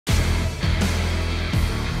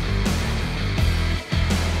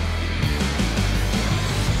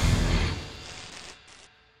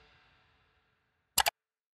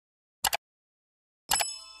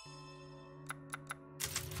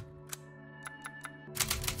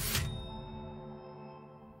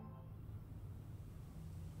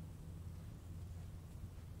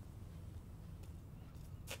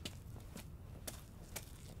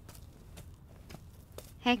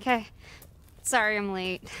Hey, Kay. Sorry I'm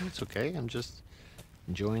late. It's okay. I'm just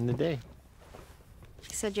enjoying the day. You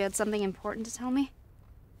said you had something important to tell me?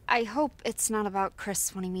 I hope it's not about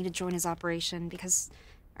Chris wanting me to join his operation, because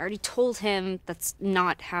I already told him that's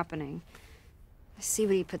not happening. I see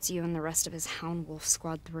what he puts you and the rest of his Hound Wolf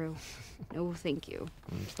squad through. No, thank you.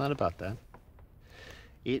 It's not about that.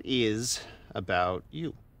 It is about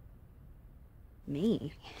you.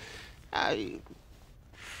 Me? I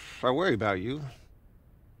worry about you.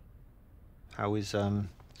 How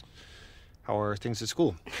are things at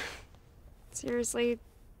school? Seriously?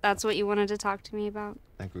 That's what you wanted to talk to me about?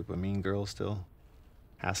 That group of mean girls still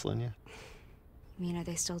hassling you? You mean, are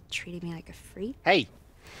they still treating me like a freak? Hey!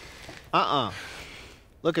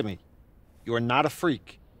 Look at me. You are not a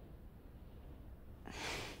freak.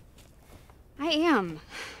 I am.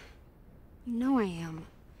 You know I am.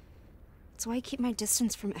 That's why I keep my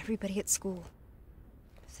distance from everybody at school.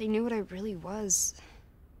 If they knew what I really was.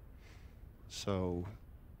 So...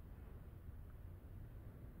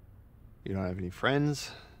 you don't have any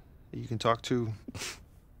friends that you can talk to?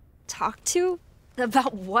 Talk to?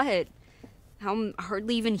 About what? How I'm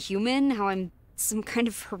hardly even human? How I'm some kind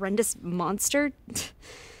of horrendous monster?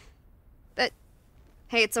 Hey,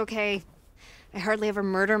 it's okay. I hardly ever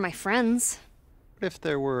murder my friends. What if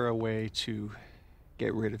there were a way to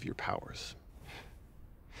get rid of your powers?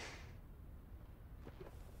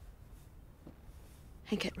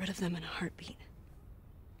 I'd get rid of them in a heartbeat.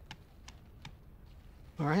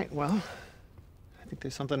 All right, well, I think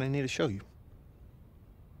there's something I need to show you.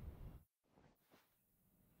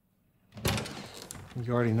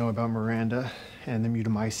 You already know about Miranda and the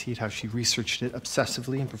mutamycete, how she researched it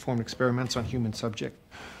obsessively and performed experiments on human subject.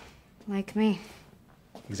 Like me.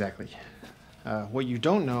 Exactly. What you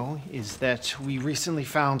don't know is that we recently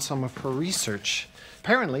found some of her research.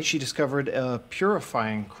 Apparently, she discovered a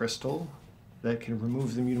purifying crystal that can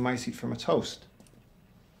remove the mutamycete from its host.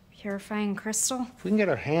 Purifying crystal? If we can get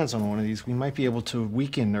our hands on one of these, we might be able to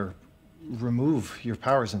weaken or remove your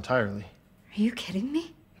powers entirely. Are you kidding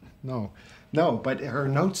me? No, but her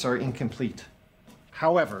notes are incomplete.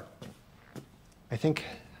 However, I think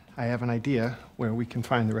I have an idea where we can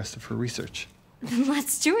find the rest of her research.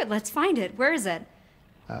 Let's do it. Let's find it. Where is it?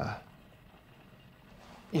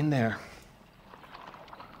 In there.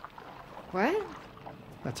 What?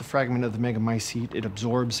 That's a fragment of the megamycete. It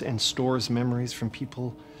absorbs and stores memories from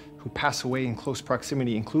people who pass away in close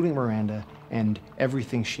proximity, including Miranda, and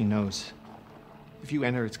everything she knows. If you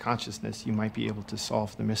enter its consciousness, you might be able to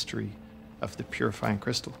solve the mystery of the purifying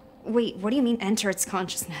crystal. Wait, what do you mean, enter its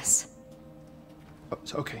consciousness?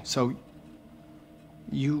 So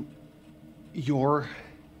your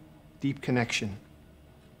deep connection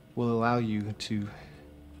will allow you to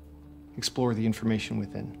explore the information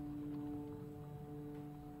within.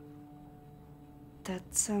 That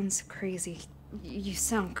sounds crazy. You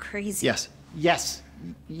sound crazy. Yes,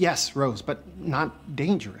 Rose, but not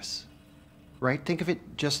dangerous. Right? Think of it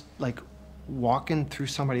just like walking through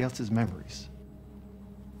somebody else's memories.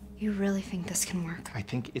 You really think this can work? I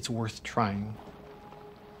think it's worth trying.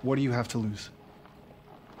 What do you have to lose?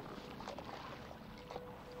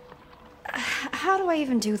 How do I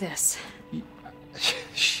even do this?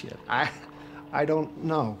 Shit, I don't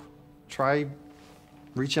know. Try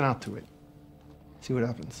reaching out to it. See what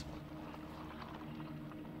happens.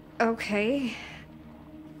 Okay.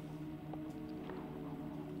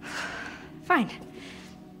 Fine.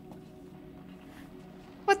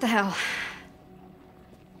 What the hell?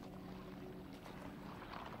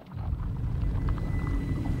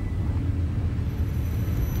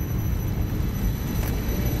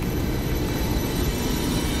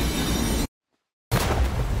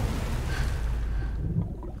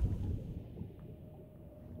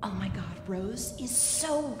 Oh my God, Rose is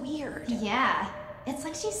so weird. Yeah, it's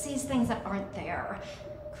like she sees things that aren't there.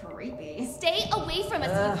 Creepy. Stay away from us,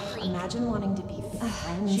 you freak. Imagine wanting to be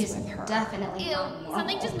friends She's with her. definitely Ew, not normal.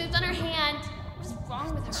 something just moved on her hand. What's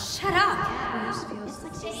wrong with her? Shut up! It's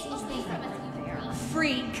like she Stay sees away things from that us, aren't you there.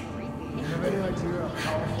 freak. Freak. Ew,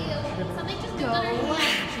 something just moved on her hand.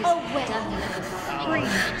 She's definitely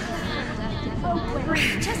not normal.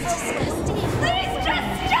 Just disgusting. Please just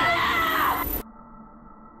stop!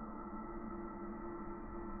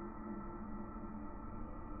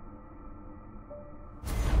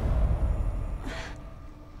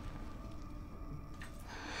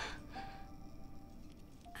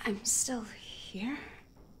 I'm still here?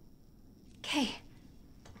 Kay.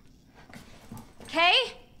 Kay?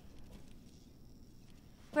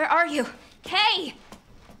 Where are you? Kay!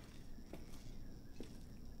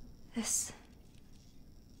 This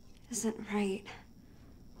isn't right.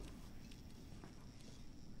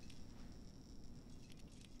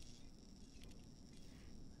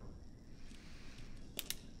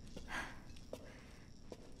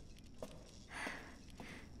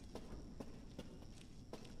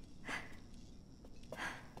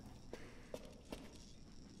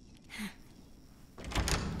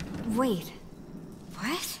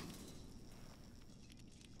 What?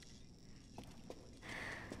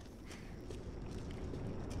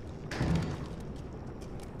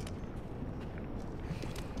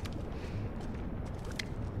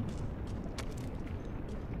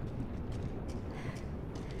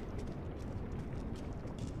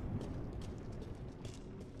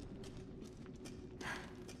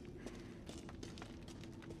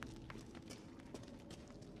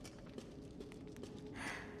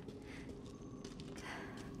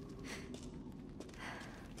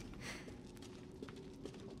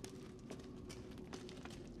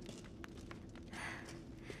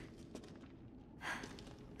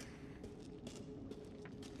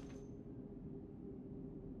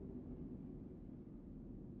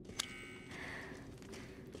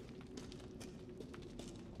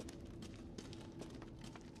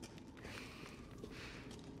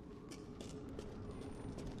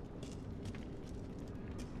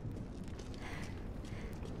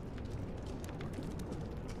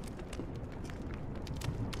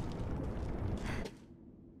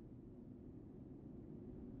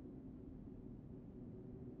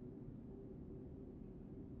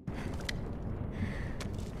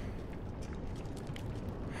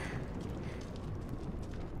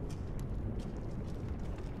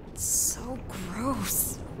 So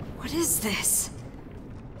gross. What is this?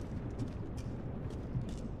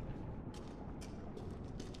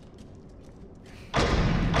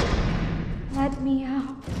 Let me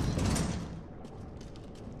out.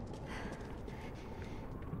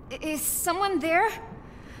 Is someone there?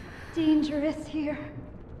 Dangerous here.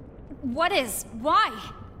 What is? Why?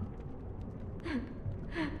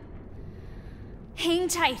 Hang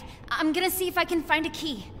tight. I'm gonna see if I can find a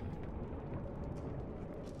key.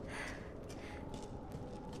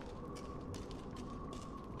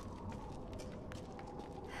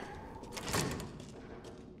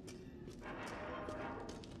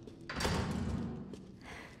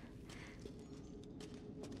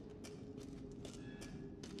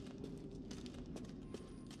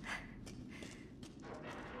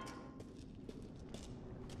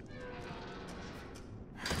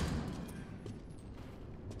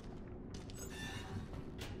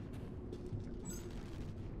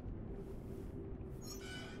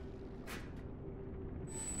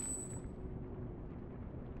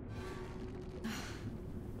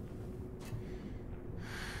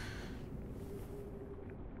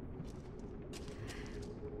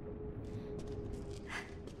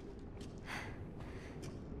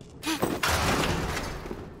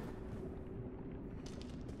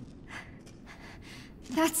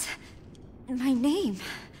 That's my name.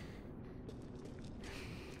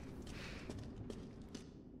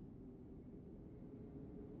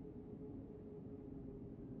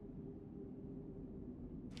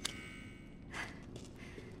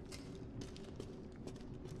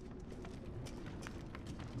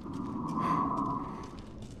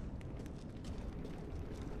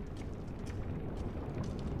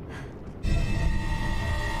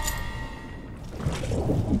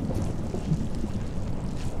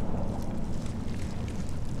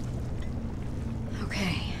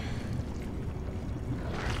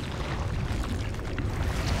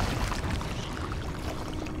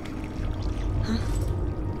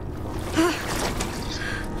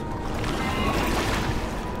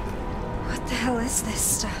 Is this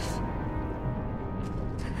stuff?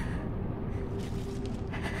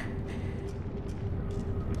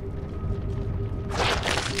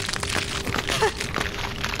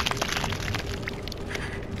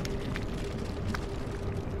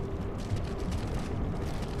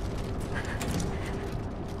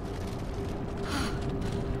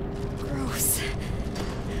 Gross.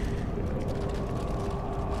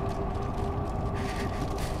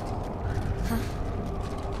 Huh?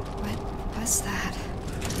 What was that?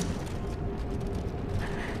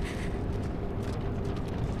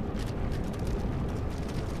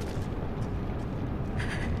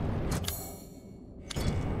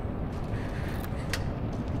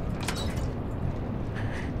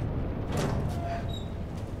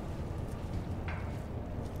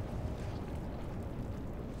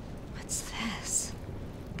 What's this?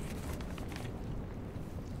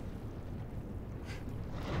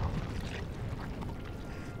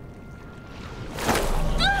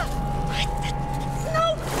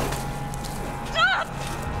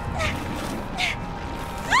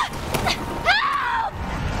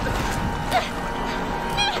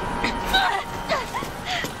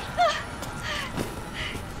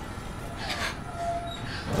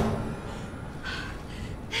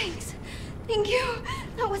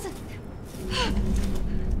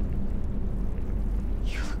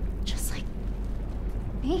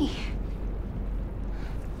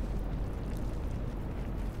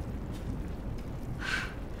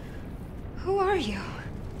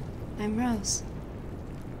 I'm Rose.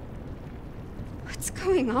 What's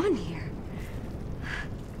going on here?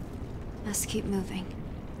 Let's keep moving.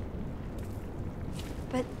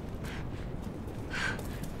 But...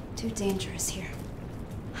 too dangerous here.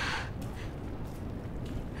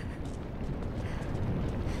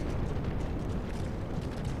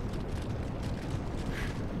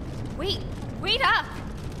 Wait up!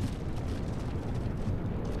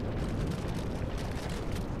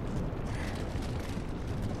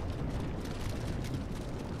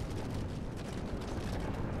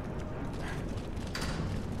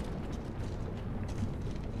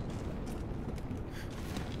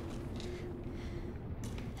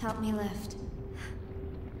 Help me lift.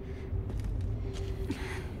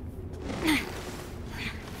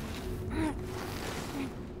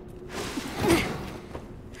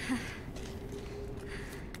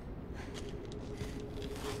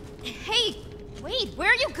 Hey! Wait, where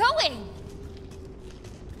are you going?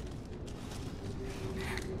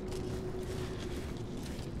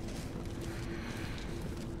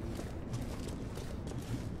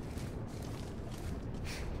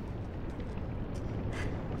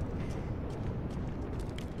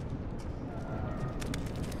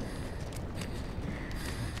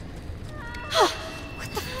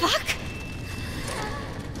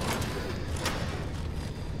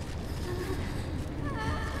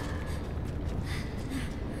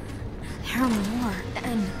 There are more,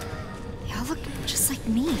 and they all look just like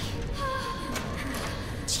me.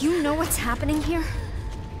 Do you know what's happening here?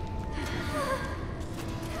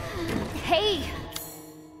 Hey!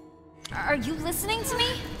 Are you listening to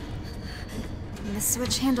me? The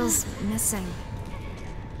switch handle's missing.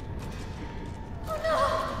 Oh no!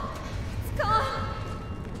 It's gone!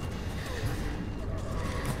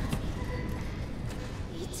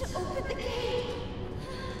 Need to open the gate.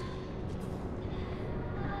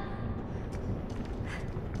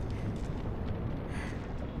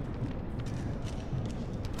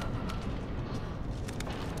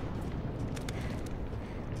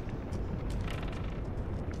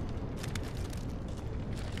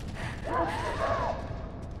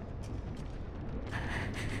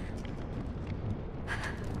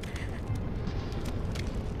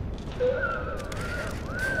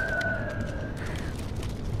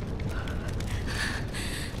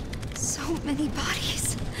 So many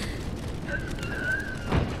bodies.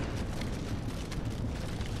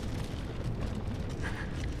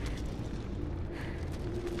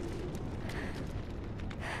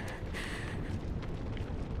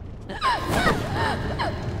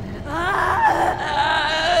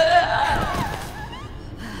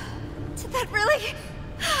 Did that really?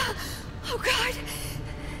 Oh God.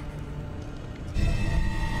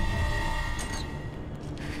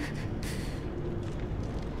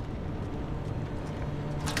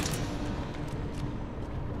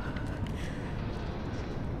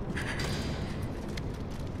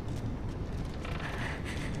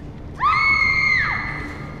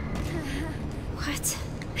 What?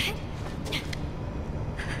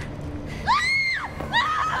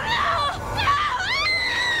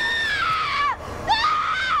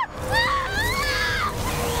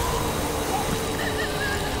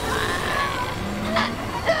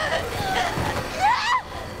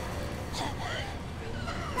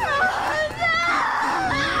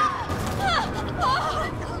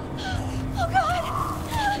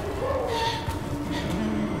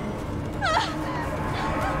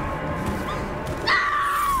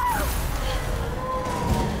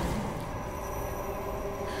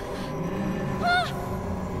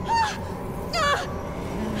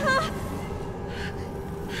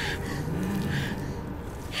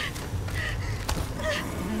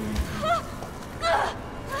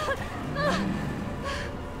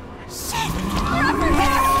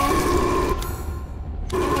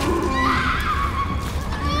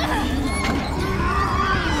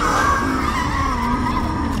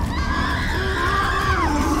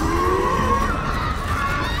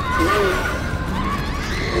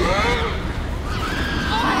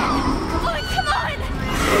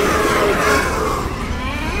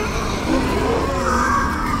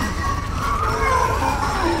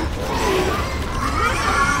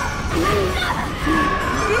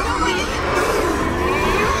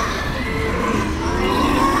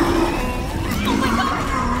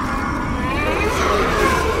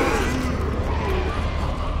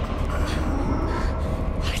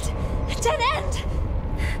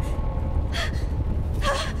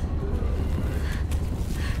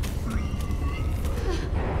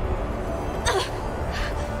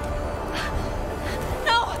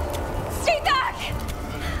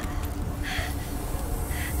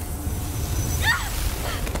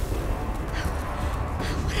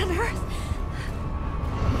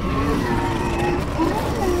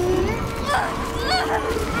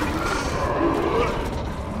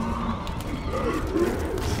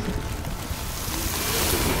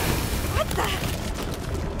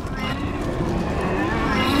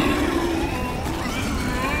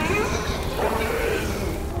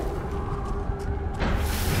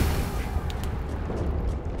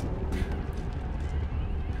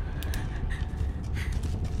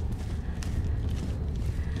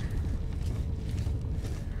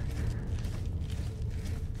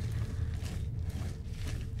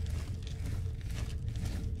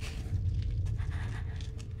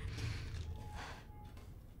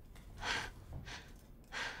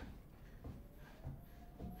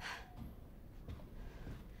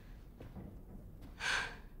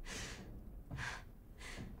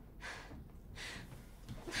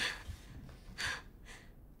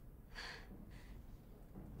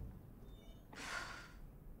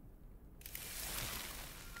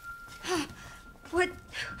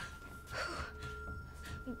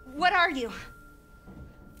 are you?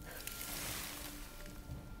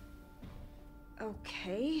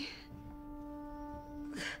 Okay.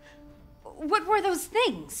 What were those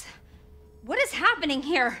things? What is happening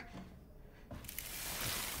here?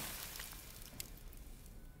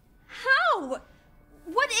 How?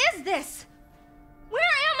 What is this? Where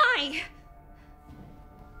am I?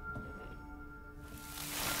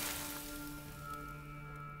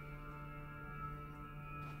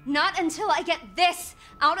 Not until I get this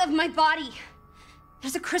out of my body.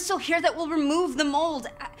 There's a crystal here that will remove the mold.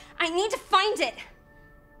 I need to find it.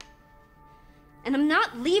 And I'm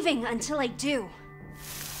not leaving until I do.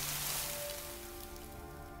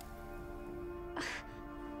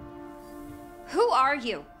 Who are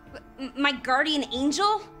you? My guardian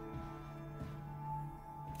angel?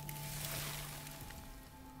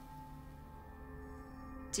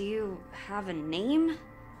 Do you have a name?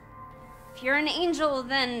 If you're an angel,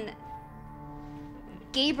 then...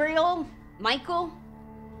 Gabriel? Michael?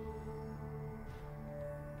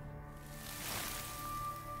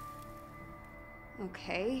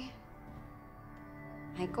 Okay.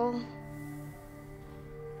 Michael?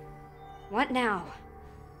 What now?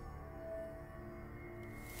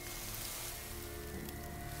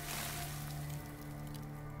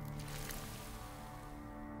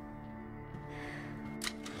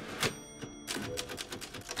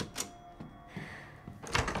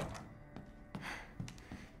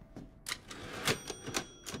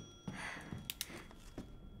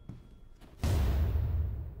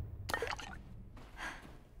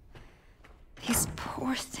 These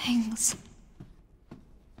poor things.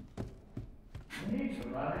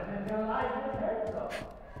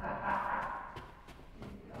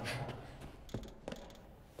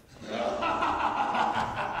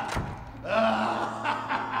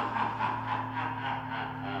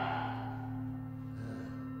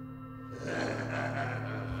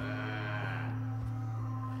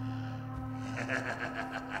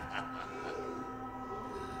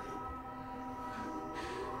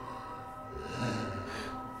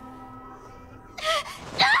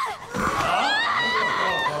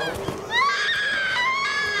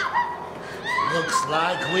 Looks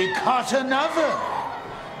like we caught another.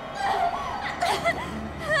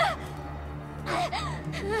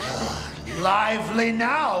 Lively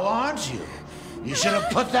now, aren't you? You should have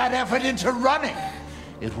put that effort into running.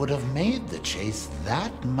 It would have made the chase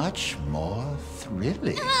that much more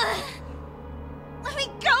thrilling. Let me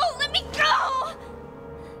go! Let me go!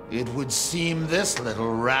 It would seem this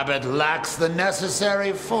little rabbit lacks the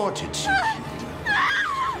necessary fortitude.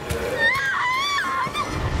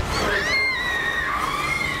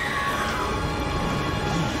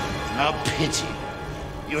 A pity.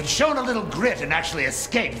 You had shown a little grit and actually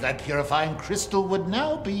escaped. That purifying crystal would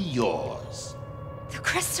now be yours. The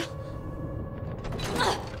crystal.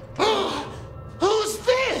 Who's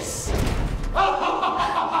this?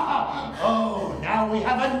 Oh, now we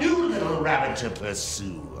have a new little rabbit to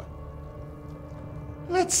pursue.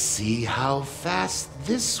 Let's see how fast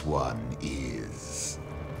this one is.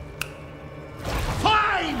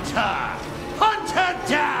 Find her!